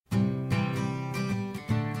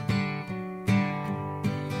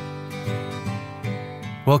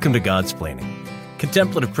Welcome to Godsplaining,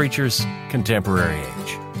 Contemplative Preachers, Contemporary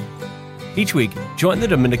Age. Each week, join the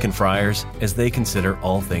Dominican friars as they consider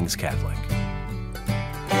all things Catholic.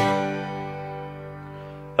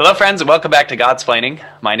 Hello, friends, and welcome back to Godsplaining.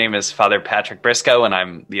 My name is Father Patrick Briscoe, and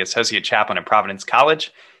I'm the Associate Chaplain at Providence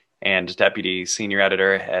College and Deputy Senior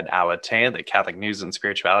Editor at Aleteia, the Catholic News and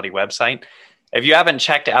Spirituality website. If you haven't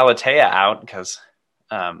checked Aleteia out, because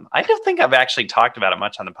I don't think I've actually talked about it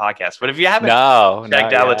much on the podcast, but if you haven't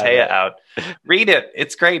checked Aleteia out, read it.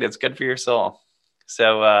 It's great. It's good for your soul.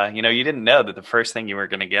 So, you didn't know that the first thing you were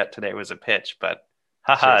going to get today was a pitch, but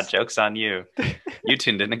haha, joke's on you. You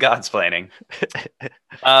tuned into Godsplaining.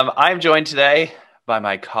 I'm joined today by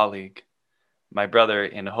my colleague, my brother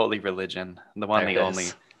in holy religion, the one, the only,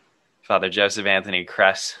 Father Joseph Anthony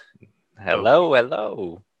Kress.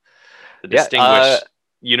 Hello. The distinguished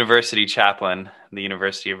university chaplain, the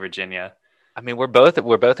University of Virginia. I mean, we're both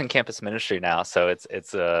in campus ministry now, so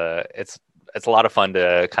it's a lot of fun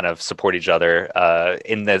to kind of support each other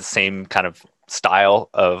in the same kind of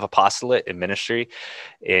style of apostolate and ministry,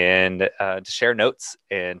 and to share notes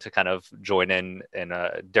and to kind of join in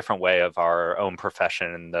a different way of our own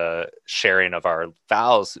profession and the sharing of our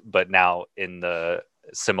vows, but now in the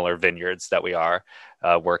similar vineyards that we are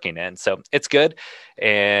working in. So it's good.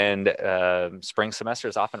 And spring semester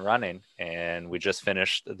is off and running, and we just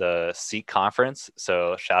finished the Seek conference.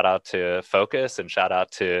 So shout out to Focus and shout out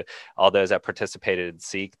to all those that participated in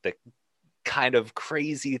Seek. The kind of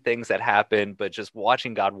crazy things that happen, but just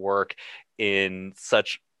watching God work in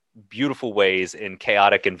such beautiful ways in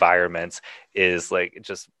chaotic environments is like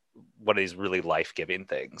just one of these really life-giving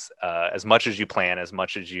things. As much as you plan, as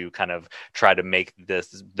much as you kind of try to make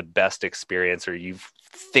this the best experience, or you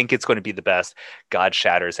think it's going to be the best, God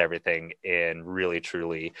shatters everything and really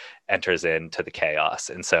truly enters into the chaos.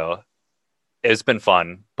 And so it's been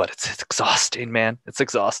fun, but it's exhausting, man. It's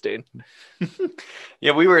exhausting.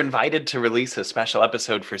 Yeah, we were invited to release a special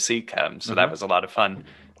episode for Seek, so that was a lot of fun.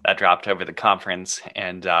 That dropped over the conference,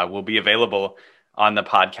 and will be available on the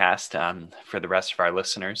podcast for the rest of our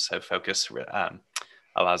listeners. So Focus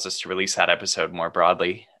allows us to release that episode more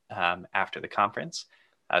broadly after the conference.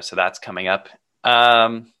 So that's coming up.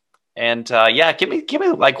 Give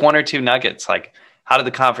me like one or two nuggets. Like, how did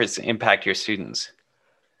the conference impact your students?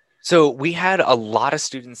 So we had a lot of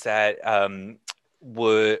students that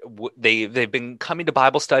they've been coming to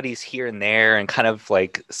Bible studies here and there and kind of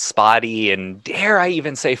like spotty and dare I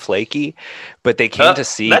even say flaky, but they came to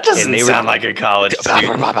Seek. That doesn't sound like a college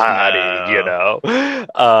student.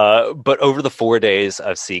 But over the 4 days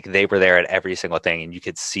of Seek, they were there at every single thing, and you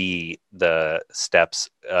could see the steps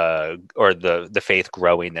or the faith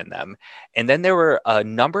growing in them. And then there were a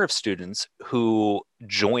number of students who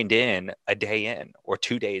joined in a day in or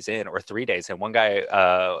 2 days in or 3 days in. One guy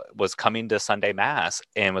was coming to Sunday Mass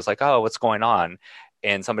and was like, "Oh, what's going on?"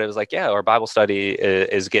 And somebody was like, "Yeah, our Bible study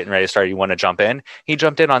is getting ready to start. You want to jump in?" He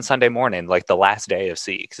jumped in on Sunday morning, like the last day of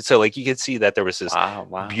Seek. So like you could see that there was this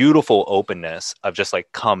beautiful openness of just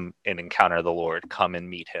like, come and encounter the Lord, come and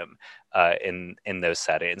meet him in those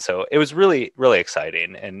settings. So it was really, really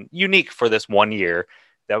exciting and unique for this 1 year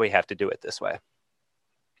that we have to do it this way.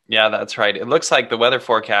 Yeah, that's right. It looks like the weather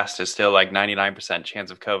forecast is still like 99%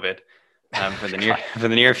 chance of COVID for the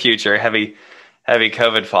near future. Heavy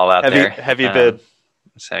COVID fallout there. Heavy bid.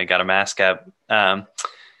 So you got to mask up.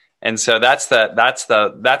 And so that's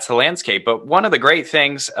the landscape. But one of the great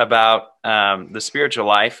things about the spiritual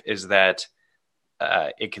life is that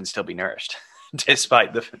it can still be nourished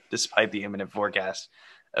despite the imminent forecast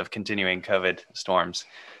of continuing COVID storms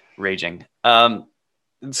raging.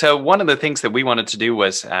 So one of the things that we wanted to do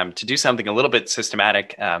was to do something a little bit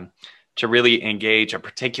systematic to really engage a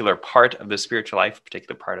particular part of the spiritual life, a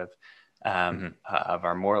particular part of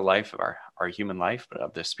our moral life, of our human life, but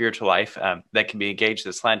of the spiritual life that can be engaged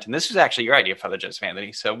this Lent. And this was actually your idea, Father Joseph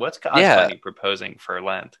Anthony. So what's Godsplaining proposing for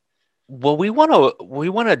Lent? Well, we want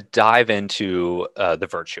to dive into the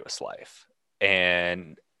virtuous life,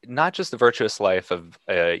 and not just the virtuous life of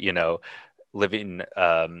living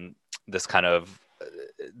this kind of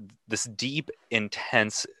this deep,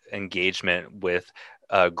 intense engagement with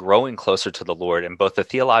growing closer to the Lord in both the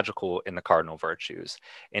theological and the cardinal virtues,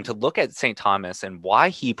 and to look at St. Thomas and why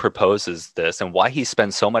he proposes this and why he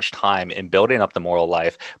spends so much time in building up the moral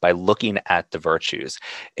life by looking at the virtues.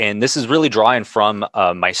 And this is really drawing from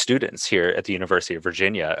my students here at the University of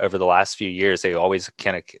Virginia. Over the last few years, they always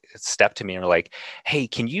kind of step to me and are like, "Hey,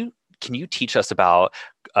 can you teach us about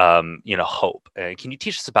hope? Can you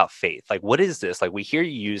teach us about faith? Like, what is this? Like, we hear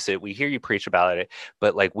you use it, we hear you preach about it,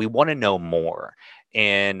 but like, we want to know more."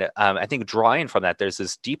 And I think drawing from that, there's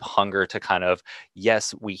this deep hunger to kind of,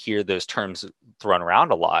 yes, we hear those terms thrown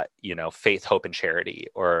around a lot, faith, hope, and charity,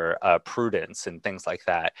 or prudence and things like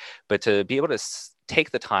that. But to be able to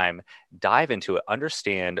take the time, dive into it,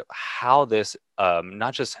 understand how this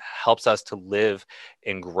not just helps us to live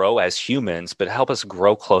and grow as humans, but help us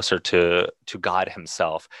grow closer to God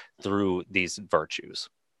himself through these virtues.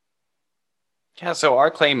 Yeah, so our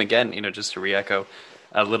claim, again, just to re-echo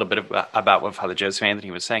a little bit about what Father Joseph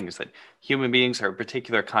Anthony was saying, is that human beings are a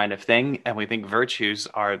particular kind of thing, and we think virtues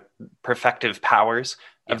are perfective powers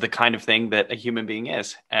of the kind of thing that a human being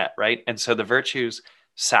is, right? And so the virtues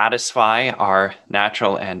satisfy our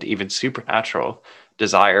natural and even supernatural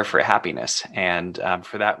desire for happiness, and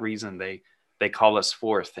for that reason, they call us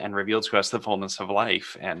forth and reveal to us the fullness of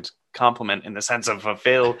life, and complement in the sense of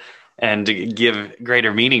fulfill and give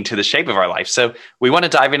greater meaning to the shape of our life. So we want to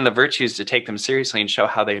dive into the virtues to take them seriously and show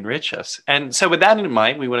how they enrich us. And so with that in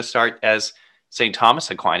mind, we want to start, as St. Thomas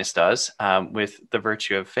Aquinas does, with the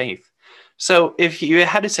virtue of faith. So if you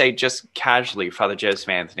had to say just casually, Father Joseph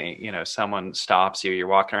Anthony, someone stops you, you're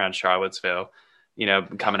walking around Charlottesville,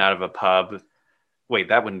 coming out of a pub. Wait,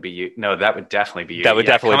 that wouldn't be you. No, that would definitely be you. That would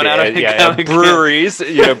definitely be breweries.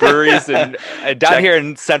 Breweries, and down here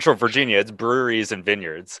in Central Virginia, it's breweries and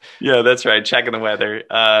vineyards. Yeah, that's right. Checking the weather.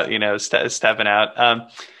 Stepping out.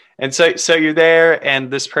 And so you're there, and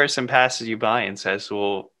this person passes you by and says,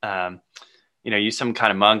 "Well, you some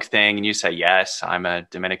kind of monk thing," and you say, "Yes, I'm a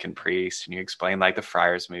Dominican priest," and you explain like the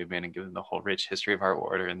Friars movement and give them the whole rich history of our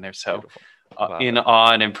order, and they're so in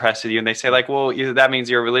awe and impressed with you, and they say like, "Well, that means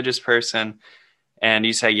you're a religious person." And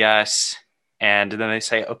you say yes, and then they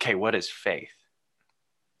say, "Okay, what is faith?"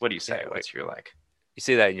 What do you say? What's your like? You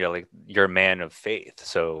see that, and you're like, you're a man of faith.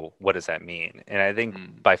 So what does that mean? And I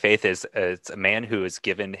think by faith it's a man who has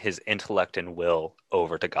given his intellect and will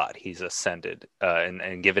over to God. He's ascended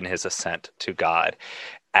and given his assent to God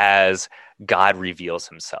as God reveals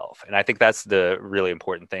himself. And I think that's the really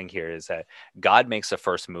important thing here, is that God makes the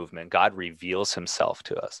first movement. God reveals himself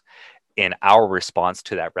to us. And our response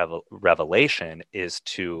to that revelation is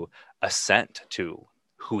to assent to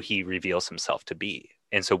who he reveals himself to be.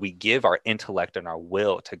 And so we give our intellect and our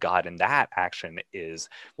will to God. And that action is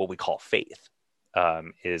what we call faith,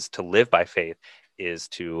 is to live by faith, is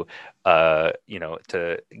to,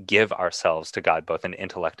 to give ourselves to God, both in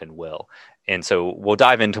intellect and will. And so we'll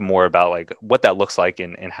dive into more about like what that looks like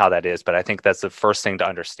and how that is. But I think that's the first thing to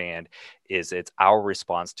understand, is it's our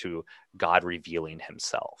response to God revealing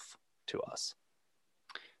himself to us.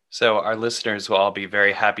 So our listeners will all be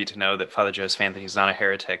very happy to know that Father Joseph Anthony is not a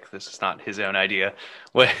heretic. This is not his own idea.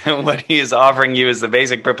 What he is offering you is the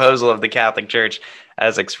basic proposal of the Catholic Church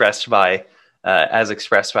as expressed by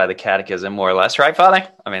the Catechism, more or less, right, Father?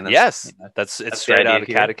 I mean, that's straight out of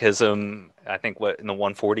the Catechism. I think in the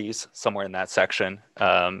 140s, somewhere in that section,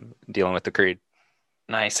 dealing with the Creed.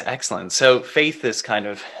 Nice, excellent. So faith is kind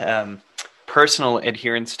of personal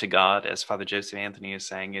adherence to God, as Father Joseph Anthony is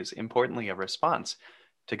saying, is importantly a response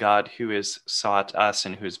to God, who has sought us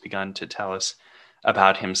and who has begun to tell us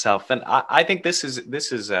about himself. And I think this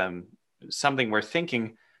is something we're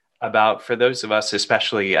thinking about for those of us,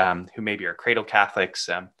 especially who maybe are cradle Catholics,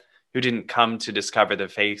 who didn't come to discover the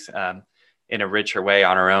faith in a richer way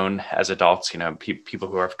on our own as adults. People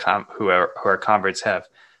who are converts have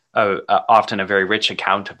often a very rich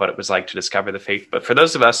account of what it was like to discover the faith. But for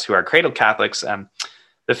those of us who are cradle Catholics,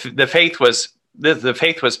 the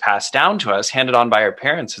faith was passed down to us, handed on by our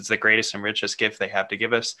parents. It's the greatest and richest gift they have to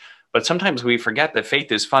give us. But sometimes we forget that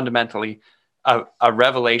faith is fundamentally a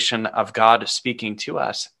revelation of God speaking to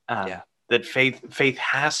us. That faith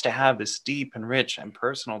has to have this deep and rich and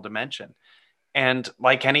personal dimension. And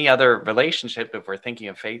like any other relationship, if we're thinking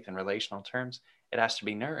of faith in relational terms, it has to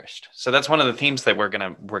be nourished. So that's one of the themes that we're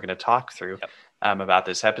gonna talk through about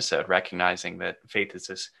this episode, recognizing that faith is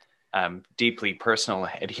this deeply personal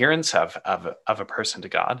adherence of a person to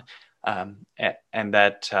God, and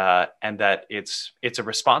that it's a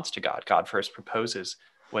response to God. God first proposes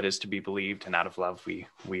what is to be believed, and out of love we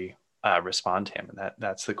respond to him, and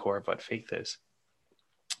that's the core of what faith is.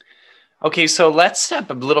 Okay, so let's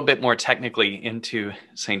step a little bit more technically into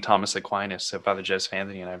St. Thomas Aquinas. So Father Joseph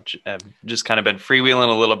Anthony and I've just kind of been freewheeling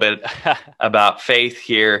a little bit about faith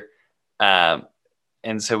here. And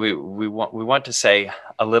so we want to say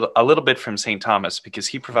a little bit from St. Thomas, because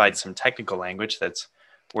he provides some technical language that's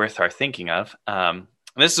worth our thinking of.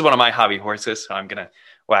 This is one of my hobby horses, so I'm going to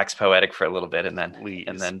wax poetic for a little bit, and then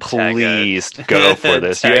please go for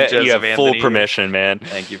this. You have full permission, man.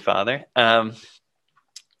 Thank you, Father.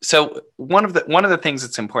 So one of the things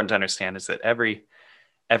that's important to understand is that every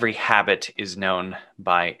habit is known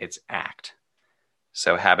by its act.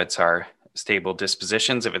 So habits are stable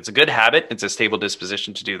dispositions. If it's a good habit, it's a stable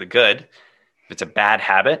disposition to do the good. If it's a bad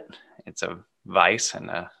habit, it's a vice and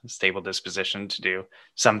a stable disposition to do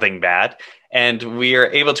something bad. And we are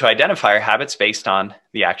able to identify our habits based on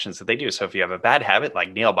the actions that they do. So if you have a bad habit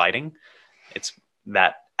like nail biting, it's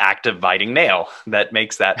that act of biting nail that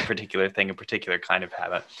makes that particular thing a particular kind of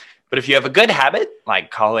habit. But if you have a good habit,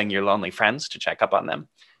 like calling your lonely friends to check up on them,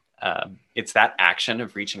 it's that action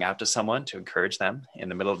of reaching out to someone to encourage them in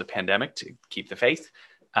the middle of the pandemic to keep the faith.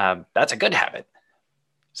 That's a good habit.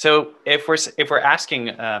 So if we're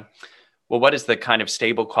asking, well, what is the kind of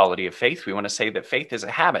stable quality of faith? We want to say that faith is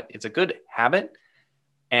a habit. It's a good habit,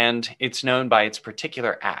 and it's known by its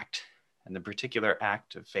particular act. And the particular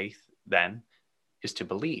act of faith then is to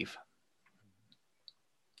believe.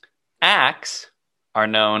 Acts are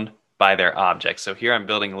known by their objects. So here I'm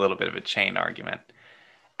building a little bit of a chain argument.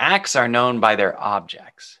 Acts are known by their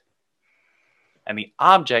objects. And the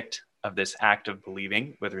object of this act of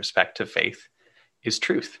believing with respect to faith is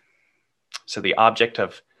truth. So the object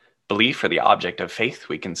of belief, or the object of faith,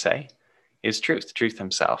 we can say, is truth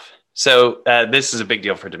himself. So this is a big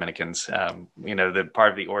deal for Dominicans. The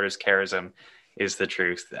part of the order's charism is the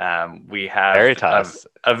truth. We have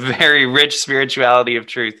a very rich spirituality of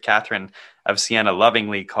truth. Catherine of Siena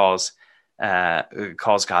lovingly calls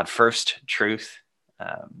God first truth,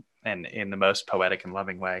 and in the most poetic and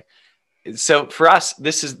loving way. So for us,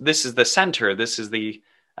 this is the center. This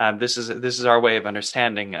is our way of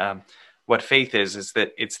understanding what faith is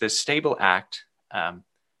that it's this stable act,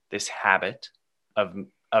 this habit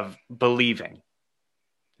of believing,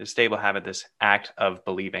 this stable habit, this act of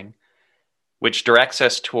believing, which leads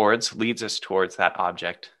us towards that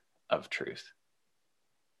object of truth.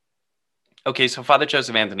 Okay, so Father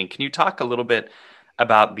Joseph Anthony, can you talk a little bit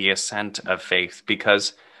about the ascent of faith?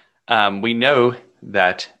 Because we know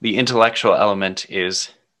that the intellectual element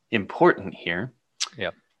is important here.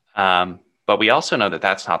 Yep. But we also know that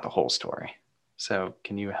that's not the whole story. So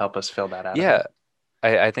can you help us fill that out? Yeah,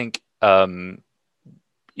 I think Augustine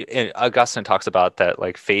talks about that,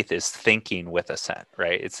 like, faith is thinking with assent,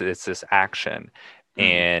 right? It's this action,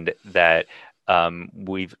 and that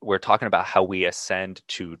we're talking about how we ascend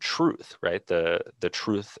to truth, right? The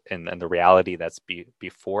truth and the reality that's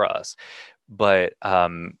before us. But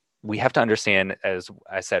we have to understand, as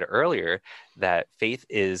I said earlier, that faith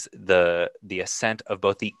is the ascent of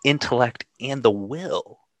both the intellect and the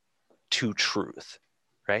will to truth,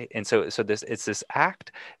 right? And so it's this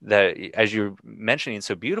act that, as you're mentioning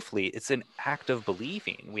so beautifully, it's an act of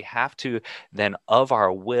believing. We have to then, of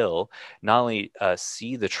our will, not only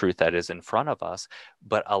see the truth that is in front of us,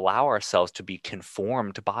 but allow ourselves to be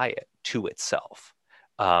conformed by it to itself.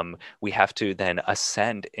 We have to then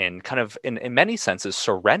ascend in kind of, in many senses,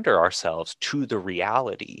 surrender ourselves to the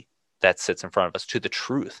reality that sits in front of us, to the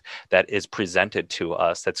truth that is presented to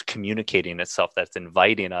us, that's communicating itself, that's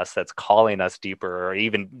inviting us, that's calling us deeper, or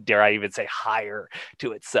even, dare I even say, higher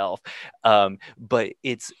to itself. But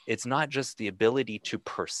it's not just the ability to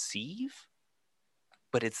perceive,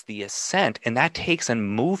 but it's the ascent, and that takes a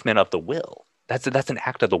movement of the will. That's an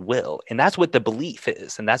act of the will. And that's what the belief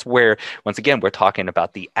is. And that's where, once again, we're talking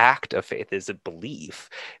about the act of faith is a belief,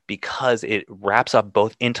 because it wraps up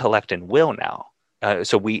both intellect and will now.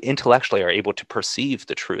 So we intellectually are able to perceive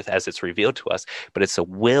the truth as it's revealed to us, but it's a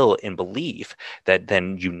will and belief that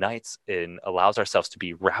then unites and allows ourselves to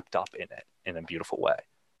be wrapped up in it in a beautiful way.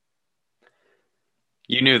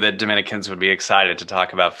 You knew that Dominicans would be excited to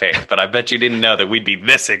talk about faith, but I bet you didn't know that we'd be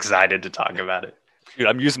this excited to talk about it. Dude,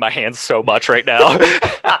 I'm using my hands so much right now.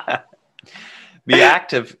 The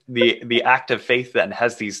act of faith then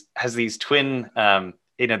has these twin,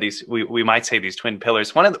 we might say these twin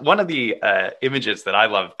pillars. One of the images that I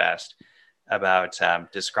love best about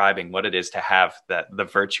describing what it is to have the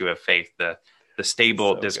virtue of faith, the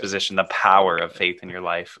stable disposition, the power of faith in your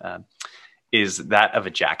life, is that of a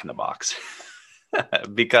Jack-in-the-Box,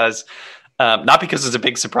 because. Not because it's a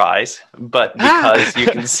big surprise, but because you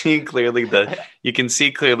can see clearly the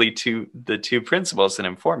two principles that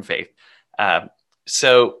inform faith.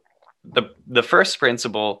 So the first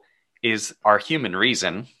principle is our human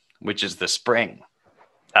reason, which is the spring.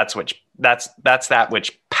 That's that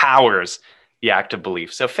which powers the act of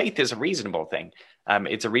belief. So faith is a reasonable thing.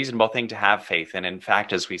 It's a reasonable thing to have faith. And in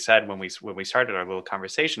fact, as we said when we started our little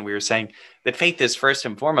conversation, we were saying that faith is first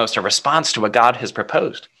and foremost a response to what God has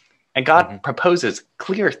proposed. And God proposes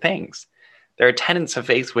clear things. There are tenets of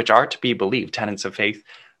faith which are to be believed, tenets of faith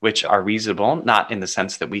which are reasonable, not in the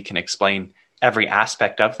sense that we can explain every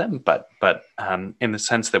aspect of them, but in the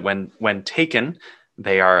sense that when taken,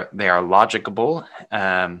 they are logicable.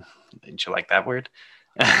 Did you like that word?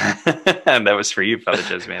 And that was for you, Father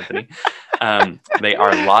Joseph Anthony. They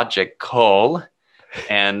are logical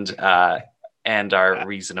and are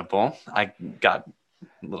reasonable. I got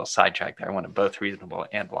a little sidetracked there. I wanted both reasonable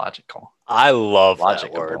and logical. I love that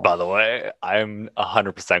Logicable. word, by the way. I'm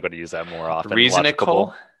 100% going to use that more often.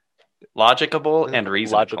 Reasonable, logicable, and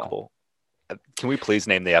reasonable. Logical. Can we please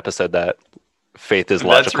name the episode that? Faith is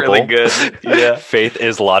logicable. That's really good. Yeah. Faith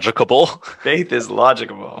is logicable. Faith is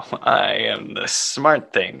logicable. I am the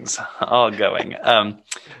smart things all going.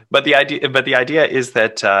 But the idea is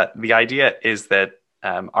that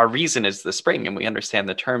our reason is the spring, and we understand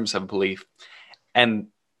the terms of belief, and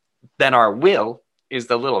then our will is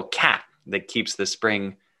the little cat that keeps the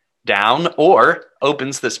spring down or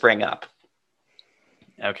opens the spring up.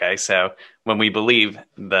 Okay, so when we believe,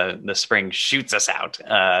 the spring shoots us out.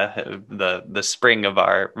 The spring of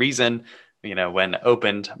our reason, when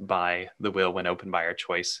opened by the will, when opened by our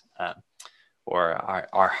choice, or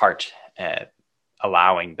our heart,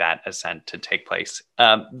 allowing that ascent to take place.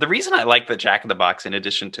 The reason I like the Jack in the Box, in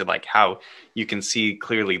addition to like how you can see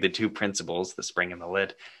clearly the two principles, the spring and the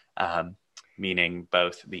lid, meaning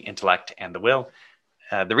both the intellect and the will.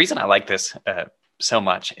 The reason I like this so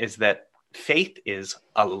much is that faith is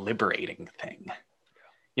a liberating thing.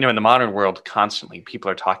 In the modern world, constantly people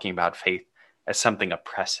are talking about faith as something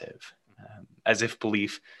oppressive, as if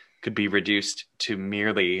belief could be reduced to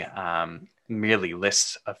merely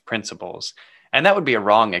lists of principles. And that would be a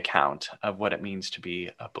wrong account of what it means to be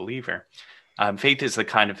a believer. Faith is the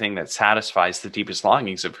kind of thing that satisfies the deepest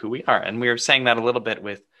longings of who we are. And we were saying that a little bit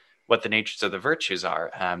with what the natures of the virtues are.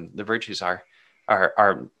 The virtues are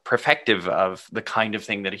perfective of the kind of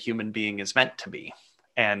thing that a human being is meant to be.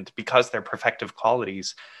 And because they're perfective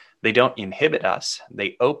qualities, they don't inhibit us.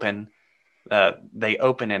 They open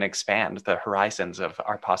and expand the horizons of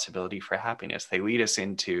our possibility for happiness. They lead us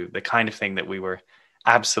into the kind of thing that we were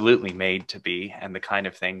absolutely made to be, and the kind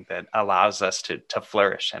of thing that allows us to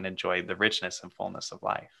flourish and enjoy the richness and fullness of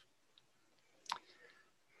life.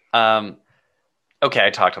 Okay,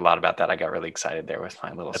 I talked a lot about that. I got really excited there with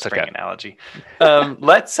my little spring analogy.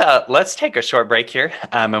 Let's take a short break here,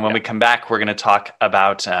 and when we come back, we're going to talk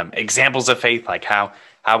about examples of faith, like how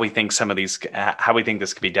we think this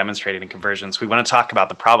could be demonstrated in conversions. We want to talk about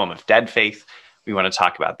the problem of dead faith. We want to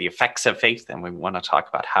talk about the effects of faith, and we want to talk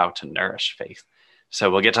about how to nourish faith. So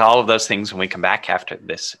we'll get to all of those things when we come back after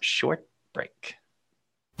this short break.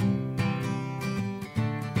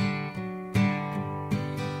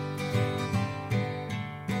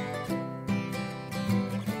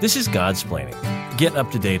 This is Godsplaining. Get up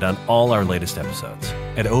to date on all our latest episodes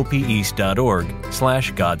at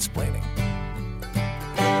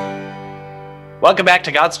opeast.org/Godsplaining. Welcome back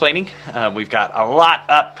to Godsplaining. We've got a lot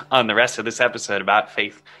up on the rest of this episode about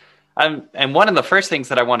faith. And one of the first things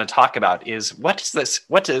that I want to talk about is what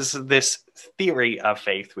is this theory of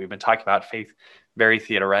faith? We've been talking about faith very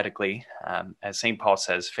theoretically. As St. Paul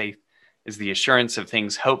says, faith is the assurance of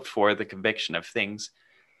things hoped for, the conviction of things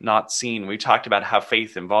not seen. We talked about how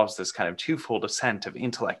faith involves this kind of twofold ascent of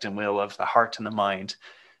intellect and will, of the heart and the mind,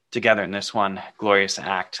 together in this one glorious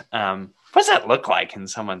act. What does that look like in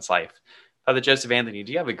someone's life? Father Joseph Anthony,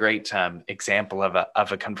 do you have a great example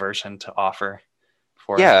of a conversion to offer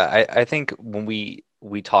for us? Yeah, I think when we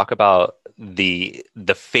talk about the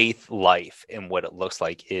faith life and what it looks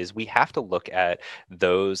like, is we have to look at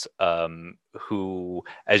those who,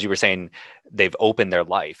 as you were saying, they've opened their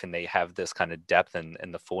life and they have this kind of depth and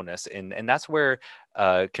the fullness, and that's where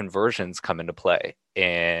conversions come into play.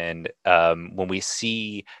 And when we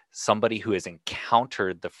see somebody who has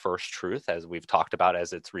encountered the first truth, as we've talked about,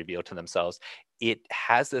 as it's revealed to themselves, it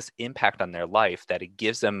has this impact on their life that it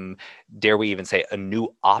gives them, dare we even say, a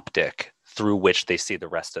new optic through which they see the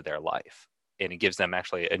rest of their life. And it gives them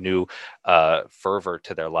actually a new fervor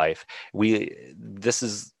to their life. This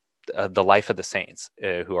is the life of the saints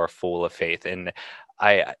who are full of faith. And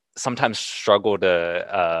I sometimes struggle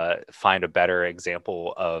to find a better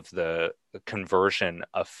example of the conversion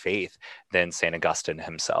of faith than St. Augustine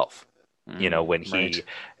himself. When he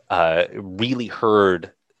really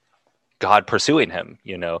heard God pursuing him,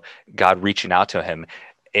 God reaching out to him.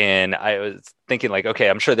 And I was thinking, like, okay,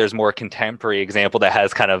 I'm sure there's more contemporary example that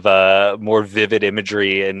has kind of more vivid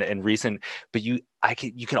imagery and recent, but you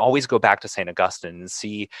can always go back to St. Augustine and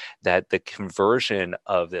see that the conversion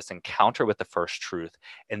of this encounter with the first truth,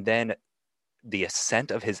 and then the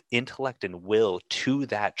ascent of his intellect and will to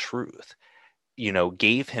that truth,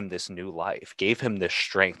 gave him this new life, gave him this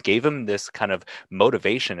strength, gave him this kind of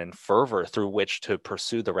motivation and fervor through which to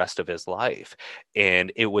pursue the rest of his life.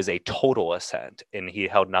 And it was a total ascent, and he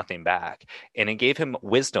held nothing back. And it gave him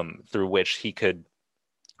wisdom through which he could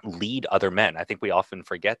lead other men. I think we often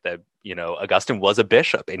forget that, Augustine was a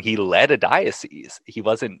bishop and he led a diocese. He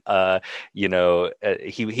wasn't,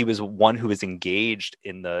 he was one who was engaged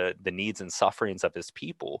in the needs and sufferings of his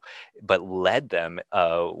people, but led them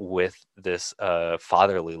with this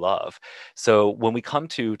fatherly love. So when we come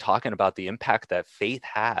to talking about the impact that faith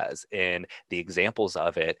has and the examples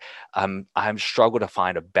of it, I'm struggle to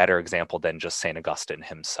find a better example than just St. Augustine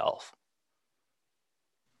himself.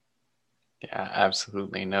 Yeah,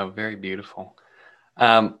 absolutely. No, very beautiful.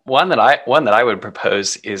 One that I would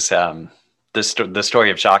propose is the story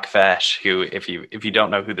of Jacques Fesch, who, if you don't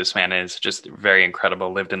know who this man is, just very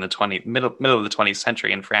incredible. Lived in the middle of the 20th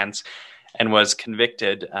century in France, and was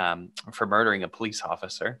convicted for murdering a police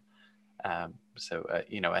officer. A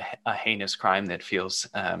heinous crime that feels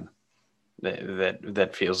that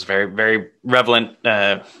feels very, very relevant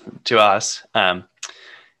to us,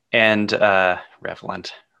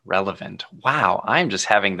 relevant. Wow, I'm just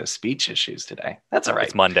having the speech issues today. That's all right.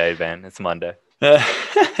 It's Monday, Ben. It's Monday.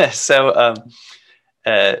 So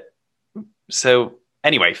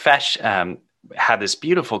anyway, Fesch had this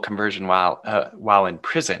beautiful conversion while in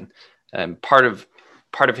prison. Part of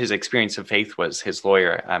his experience of faith was his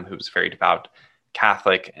lawyer, who was very devout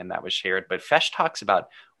Catholic, and that was shared. But Fesch talks about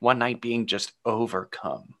one night being just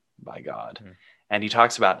overcome by God, and he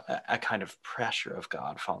talks about a kind of pressure of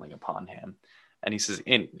God falling upon him. And he says,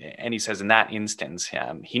 in that instance,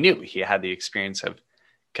 he knew he had the experience of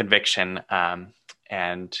conviction,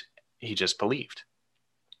 and he just believed.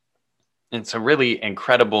 And it's a really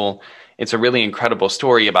incredible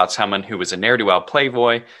story about someone who was a ne'er-do-well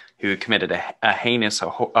playboy who committed a heinous, a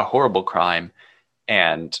horrible crime,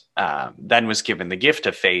 and then was given the gift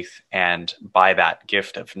of faith. And by that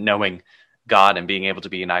gift of knowing God and being able to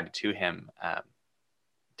be united to him,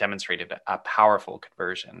 demonstrated a powerful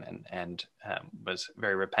conversion and was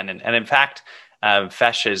very repentant. And in fact, Jacques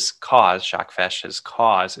Fesch's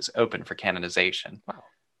cause is open for canonization. Wow.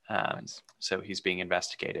 Nice. So he's being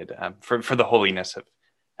investigated for the holiness of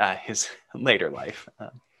his later life.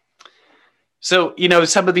 So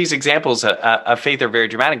some of these examples of faith are very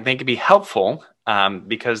dramatic. They can be helpful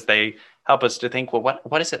because they help us to think, well,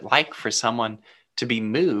 what is it like for someone to be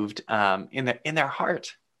moved in their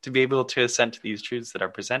heart, to be able to assent to these truths that are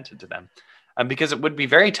presented to them. Because it would be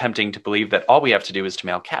very tempting to believe that all we have to do is to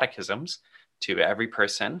mail catechisms to every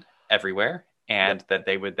person everywhere, and that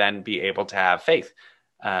they would then be able to have faith,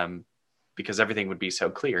 because everything would be so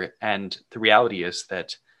clear. And the reality is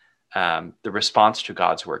that the response to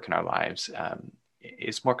God's work in our lives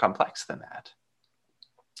is more complex than that.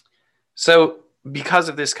 So because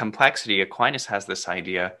of this complexity, Aquinas has this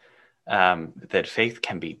idea that faith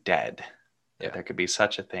can be dead. Yeah. There could be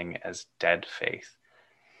such a thing as dead faith.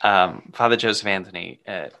 Father Joseph Anthony,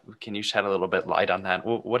 can you shed a little bit light on that?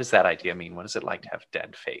 What does that idea mean? What is it like to have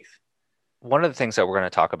dead faith? One of the things that we're going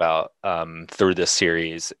to talk about through this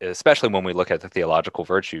series, especially when we look at the theological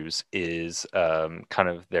virtues, is kind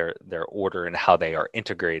of their order and how they are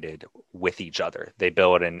integrated with each other. They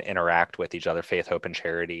build and interact with each other. Faith, hope, and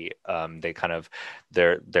charity.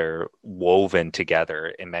 They're woven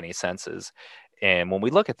together in many senses. And when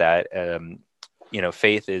we look at that,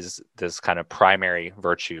 faith is this kind of primary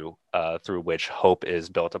virtue through which hope is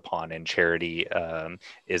built upon, and charity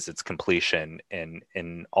is its completion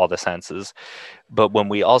in all the senses. But when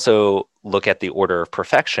we also look at the order of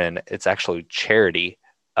perfection, it's actually charity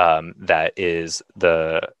that is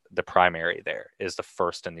the primary, there is the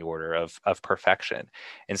first in the order of perfection.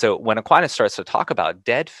 And so when Aquinas starts to talk about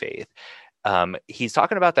dead faith, he's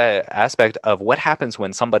talking about the aspect of what happens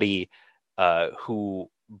when somebody who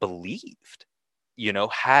believed,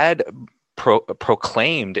 had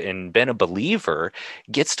proclaimed and been a believer,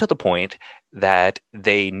 gets to the point that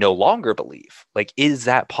they no longer believe. Like, is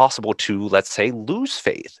that possible to, let's say, lose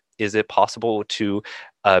faith? Is it possible to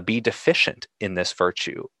be deficient in this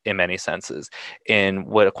virtue in many senses? And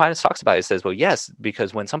what Aquinas talks about, he says, well, yes,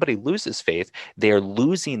 because when somebody loses faith, they are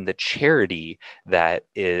losing the charity that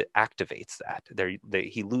it activates that.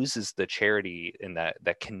 He loses the charity in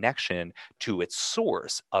that connection to its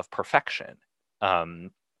source of perfection.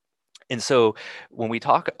 And so when we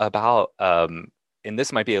talk about, and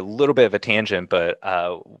this might be a little bit of a tangent, but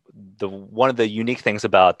one of the unique things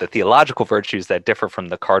about the theological virtues that differ from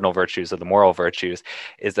the cardinal virtues or the moral virtues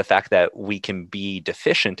is the fact that we can be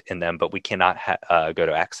deficient in them, but we cannot go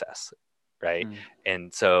to excess, right?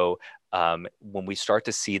 And so when we start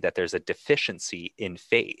to see that there's a deficiency in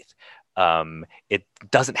faith, it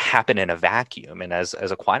doesn't happen in a vacuum. And as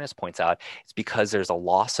Aquinas points out, it's because there's a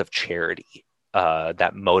loss of charity.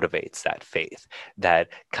 that motivates that faith, that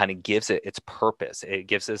kind of gives it its purpose. It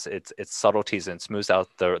gives us its subtleties and smooths out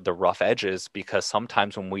the rough edges, because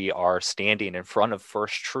sometimes when we are standing in front of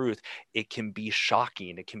first truth, it can be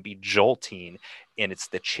shocking, it can be jolting, and it's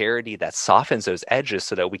the charity that softens those edges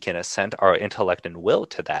so that we can assent our intellect and will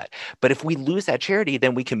to that. But if we lose that charity,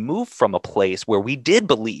 then we can move from a place where we did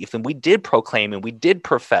believe and we did proclaim and we did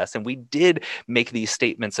profess and we did make these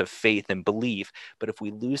statements of faith and belief. But if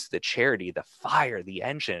we lose the charity, the fire, the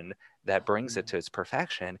engine that brings it to its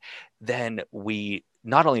perfection, then we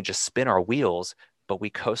not only just spin our wheels, but we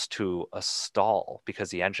coast to a stall because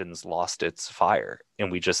the engine's lost its fire,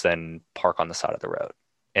 and we just then park on the side of the road.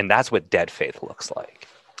 And that's what dead faith looks like.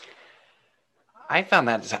 I found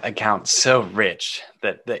that account so rich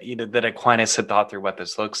that Aquinas had thought through what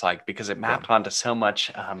this looks like, because it mapped onto so much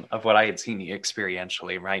of what I had seen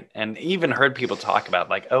experientially, right? And even heard people talk about,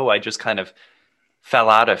 like, oh, I just kind of fell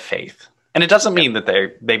out of faith. And it doesn't mean that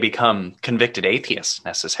they become convicted atheists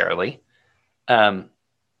necessarily. So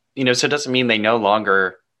it doesn't mean they no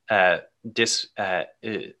longer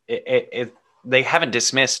they haven't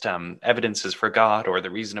dismissed evidences for God or the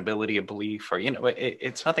reasonability of belief, or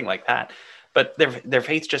it's nothing like that. But their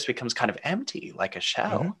faith just becomes kind of empty, like a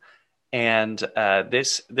shell. Mm-hmm. And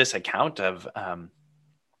this account of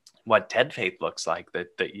what dead faith looks like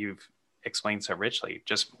that you've explained so richly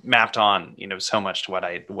just mapped on so much to what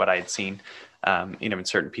I had seen in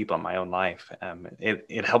certain people in my own life.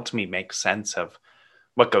 It helped me make sense of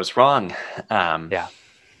what goes wrong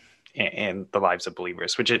in the lives of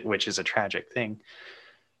believers, which is a tragic thing.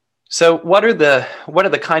 So what are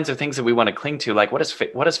the kinds of things that we want to cling to? Like, what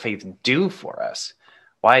does faith do for us?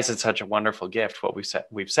 Why is it such a wonderful gift? What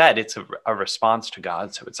we've said it's a response to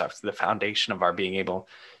God. So it's the foundation of our being able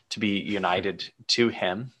to be united to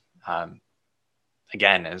Him.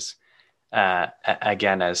 Again, as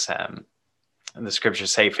the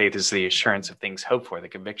scriptures say, faith is the assurance of things hoped for, the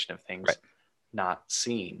conviction of things not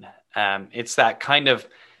seen. It's that kind of,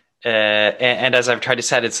 and as I've tried to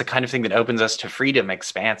say, it's the kind of thing that opens us to freedom,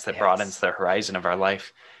 expanse, that broadens the horizon of our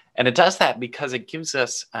life. And it does that because it gives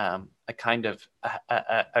us a kind of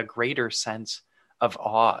a greater sense of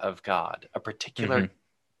awe of God, a particular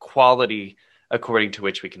quality according to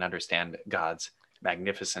which we can understand God's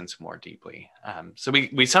magnificence more deeply. So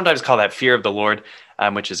we sometimes call that fear of the Lord,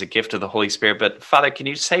 which is a gift of the Holy Spirit. But Father, can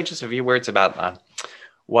you say just a few words about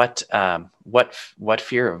what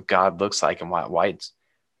fear of God looks like, and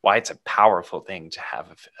why it's a powerful thing to have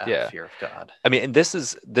a fear of God? I mean, and this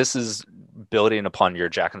is building upon your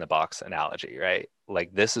Jack in the Box analogy, right?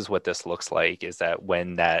 Like, this is what this looks like, is that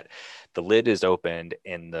when the lid is opened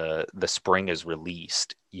and the spring is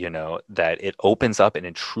released, that it opens up and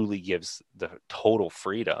it truly gives the total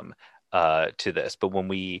freedom to this. But when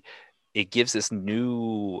it gives this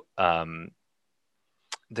new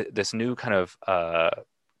this new kind of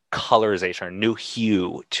colorization, or new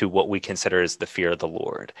hue to what we consider as the fear of the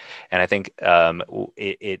Lord. And I think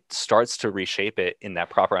it starts to reshape it in that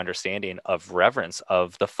proper understanding of reverence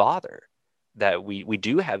of the Father, that we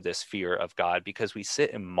do have this fear of God because we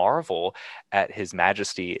sit and marvel at His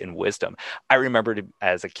majesty and wisdom. I remember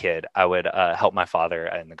as a kid, I would help my father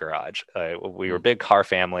in the garage. We were a big car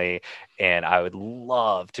family, and I would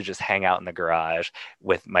love to just hang out in the garage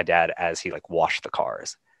with my dad as he washed the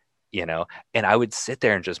cars. And I would sit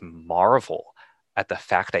there and just marvel at the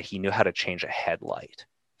fact that he knew how to change a headlight.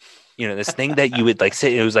 This thing that you would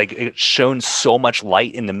sit, it was it shone so much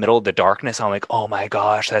light in the middle of the darkness. I'm like, oh my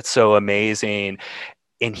gosh, that's so amazing.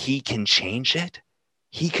 And he can change it.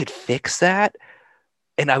 He could fix that.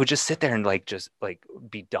 And I would just sit there and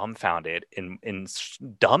be dumbfounded and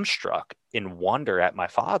dumbstruck in wonder at my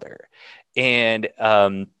father. And,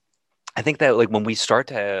 I think that when we start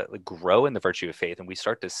to grow in the virtue of faith, and we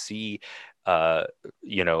start to see, our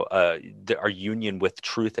union with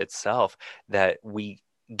truth itself, that we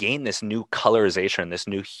gain this new colorization, this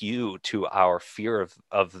new hue to our fear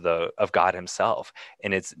of God Himself.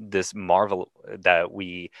 And it's this marvel that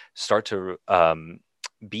we start to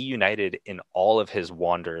be united in all of His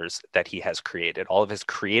wonders that He has created, all of His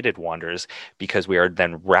created wonders, because we are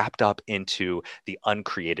then wrapped up into the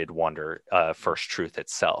uncreated wonder, first truth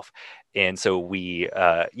itself. And so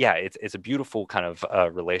it's a beautiful kind of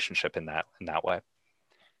relationship in that way.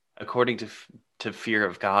 According to fear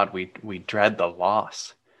of God, we dread the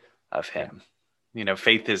loss of Him.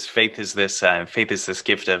 Faith is this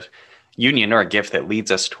gift of union, or a gift that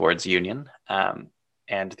leads us towards union,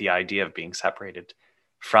 and the idea of being separated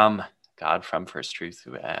from God, from first truth,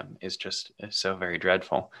 is just so very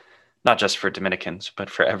dreadful, not just for Dominicans, but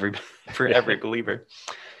for every believer.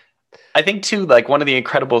 I think too, one of the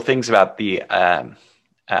incredible things about the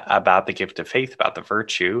about the gift of faith, about the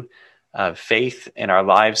virtue of faith in our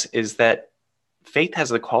lives, is that faith has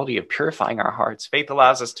the quality of purifying our hearts. Faith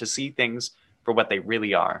allows us to see things for what they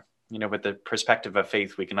really are. With the perspective of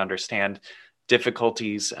faith, we can understand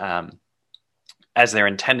difficulties as they're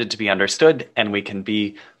intended to be understood, and we can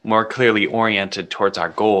be more clearly oriented towards our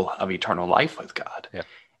goal of eternal life with God. Yeah.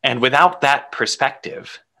 And without that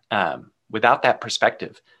perspective,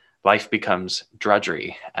 life becomes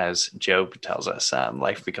drudgery, as Job tells us.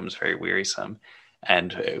 Life becomes very wearisome,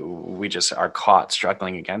 and we just are caught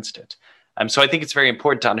struggling against it. So I think it's very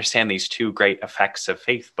important to understand these two great effects of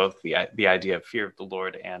faith, both the idea of fear of the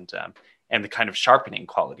Lord and the kind of sharpening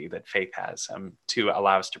quality that faith has to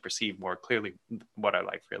allow us to perceive more clearly what our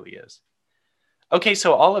life really is. Okay,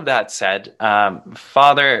 so all of that said,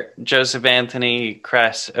 Father Joseph Anthony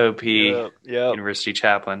Kress, OP, University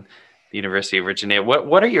Chaplain, the University of Virginia.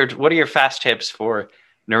 What are your fast tips for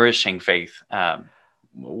nourishing faith?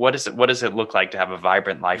 What does it look like to have a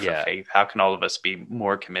vibrant life of faith? How can all of us be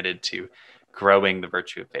more committed to growing the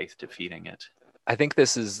virtue of faith, to feeding it? I think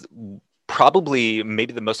this is probably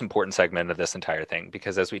maybe the most important segment of this entire thing,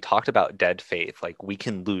 because as we talked about dead faith, like, we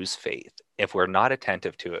can lose faith if we're not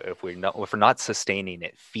attentive to it, if we're not sustaining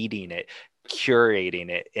it, feeding it, curating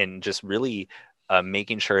it, and just really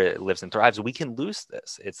making sure it lives and thrives. We can lose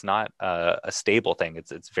this. It's not a stable thing.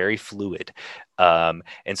 It's very fluid. And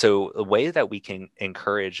so the way that we can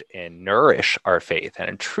encourage and nourish our faith, and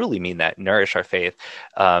I truly mean that, nourish our faith,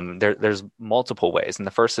 there's multiple ways. And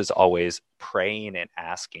the first is always praying and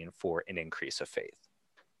asking for an increase of faith,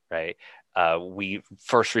 right? We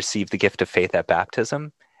first receive the gift of faith at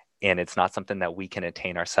baptism, and it's not something that we can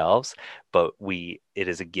attain ourselves, but it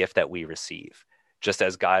is a gift that we receive. Just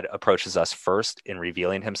as God approaches us first in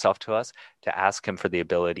revealing himself to us, to ask him for the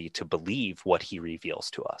ability to believe what he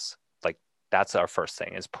reveals to us. Like, that's our first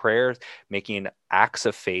thing, is prayer, making acts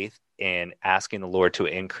of faith and asking the Lord to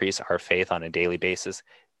increase our faith on a daily basis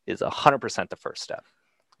is 100% the first step.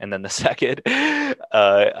 And then the second,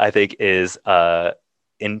 I think, is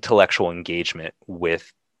intellectual engagement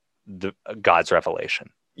with God's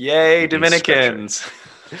revelation. Yay, Dominicans.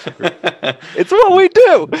 It's what we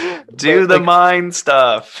do. Do the mind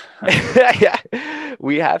stuff. Yeah.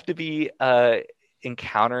 We have to be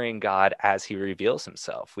encountering God as he reveals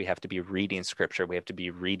himself. We have to be reading scripture. We have to be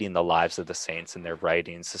reading the lives of the saints and their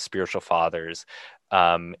writings, the spiritual fathers,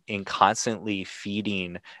 in constantly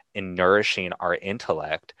feeding and nourishing our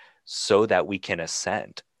intellect so that we can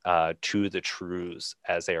ascend to the truths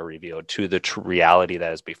as they are revealed, to the reality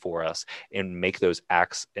that is before us, and make those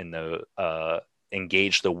acts in the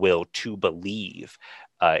engage the will to believe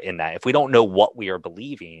in that. If we don't know what we are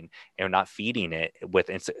believing and we're not feeding it with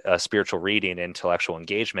spiritual reading and intellectual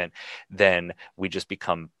engagement, then we just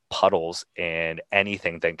become puddles, and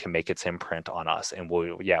anything then can make its imprint on us, and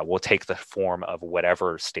we'll take the form of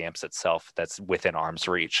whatever stamps itself that's within arm's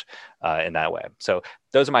reach in that way. So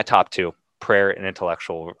those are my top two: prayer and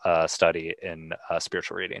intellectual study and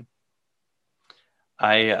spiritual reading.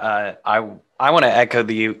 I want to echo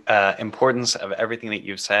the importance of everything that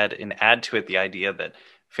you've said, and add to it the idea that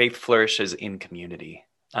faith flourishes in community.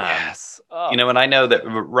 Yes. And I know that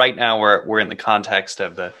right now we're in the context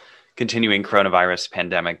of the continuing coronavirus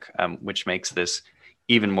pandemic, which makes this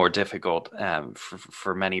even more difficult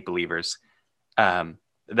for many believers.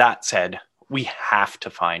 That said, we have to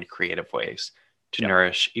find creative ways to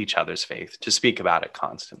nourish each other's faith, to speak about it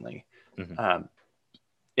constantly. Mm-hmm.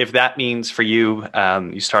 If that means for you,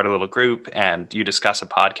 you start a little group and you discuss a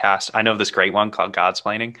podcast. I know this great one called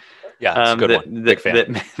Godsplaining. Yeah, it's a good one. Big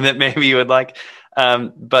fan. That maybe you would like.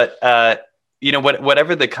 But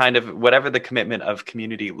whatever the commitment of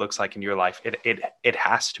community looks like in your life, it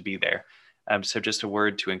has to be there. So just a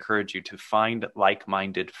word to encourage you to find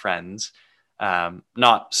like-minded friends,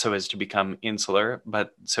 not so as to become insular,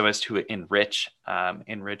 but so as to enrich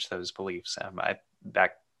those beliefs.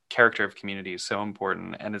 That character of community is so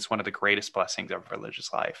important, and it's one of the greatest blessings of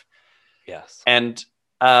religious life. Yes. And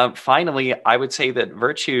finally, I would say that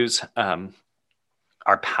virtues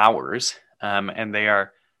are powers, and they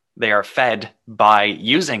are fed by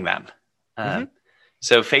using them. Mm-hmm.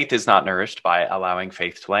 So faith is not nourished by allowing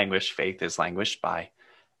faith to languish. Faith is languished by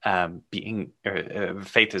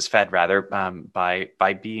faith is fed rather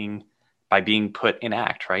by being put in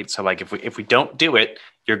act, right? So like if we don't do it,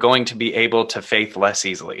 you're going to be able to faith less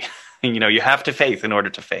easily. You have to faith in order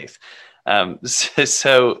to faith.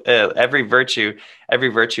 So every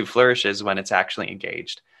virtue flourishes when it's actually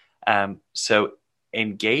engaged. So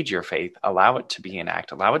engage your faith, allow it to be in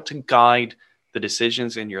act, allow it to guide the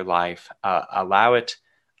decisions in your life, allow it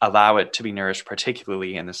allow it to be nourished,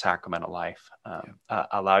 particularly in the sacramental life.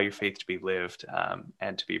 Allow your faith to be lived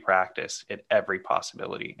and to be practiced at every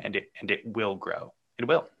possibility, and it will grow. It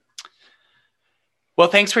will. Well,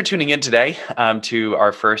 thanks for tuning in today to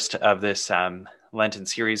our first of this Lenten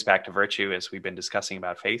series, Back to Virtue, as we've been discussing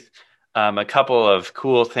about faith. A couple of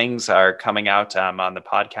cool things are coming out on the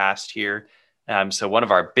podcast here. So one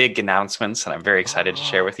of our big announcements, and I'm very excited to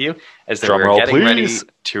share with you, is that we're getting ready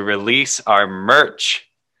to release our merch.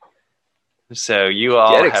 So you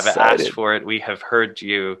all have asked for it. We have heard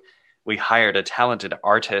you. We hired a talented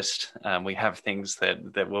artist. We have things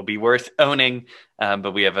that will be worth owning,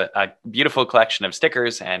 but we have a beautiful collection of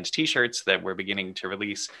stickers and T-shirts that we're beginning to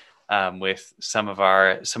release with some of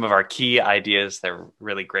our key ideas. They're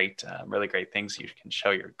really great things. You can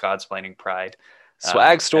show your Godsplaining pride.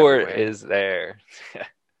 Swag store is there.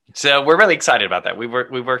 So we're really excited about that. We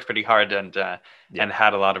worked pretty hard and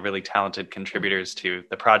had a lot of really talented contributors to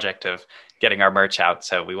the project of getting our merch out.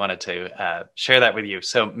 So we wanted to share that with you.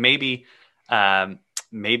 So maybe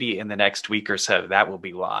in the next week or so that will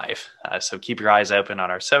be live. So keep your eyes open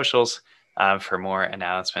on our socials for more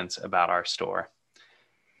announcements about our store.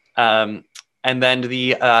 And then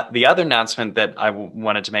the other announcement that I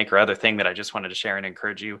wanted to make, or other thing that I just wanted to share and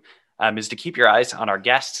encourage you, is to keep your eyes on our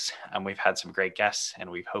guests. We've had some great guests, and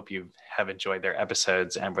we hope you have enjoyed their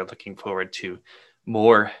episodes, and we're looking forward to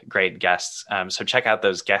more great guests. So check out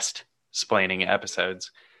those guest-splaining episodes.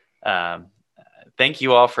 Thank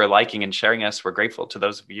you all for liking and sharing us. We're grateful to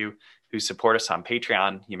those of you who support us on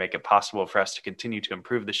Patreon. You make it possible for us to continue to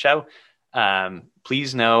improve the show.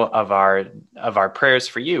 Please know of our prayers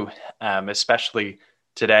for you, especially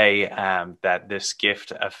today, that this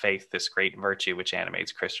gift of faith, this great virtue which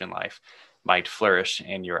animates Christian life, might flourish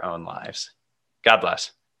in your own lives. God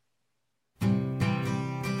bless.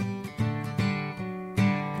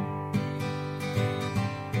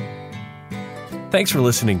 Thanks for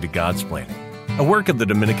listening to Godsplaining, a work of the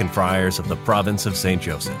Dominican Friars of the Province of St.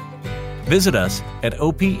 Joseph. Visit us at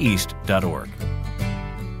opeast.org.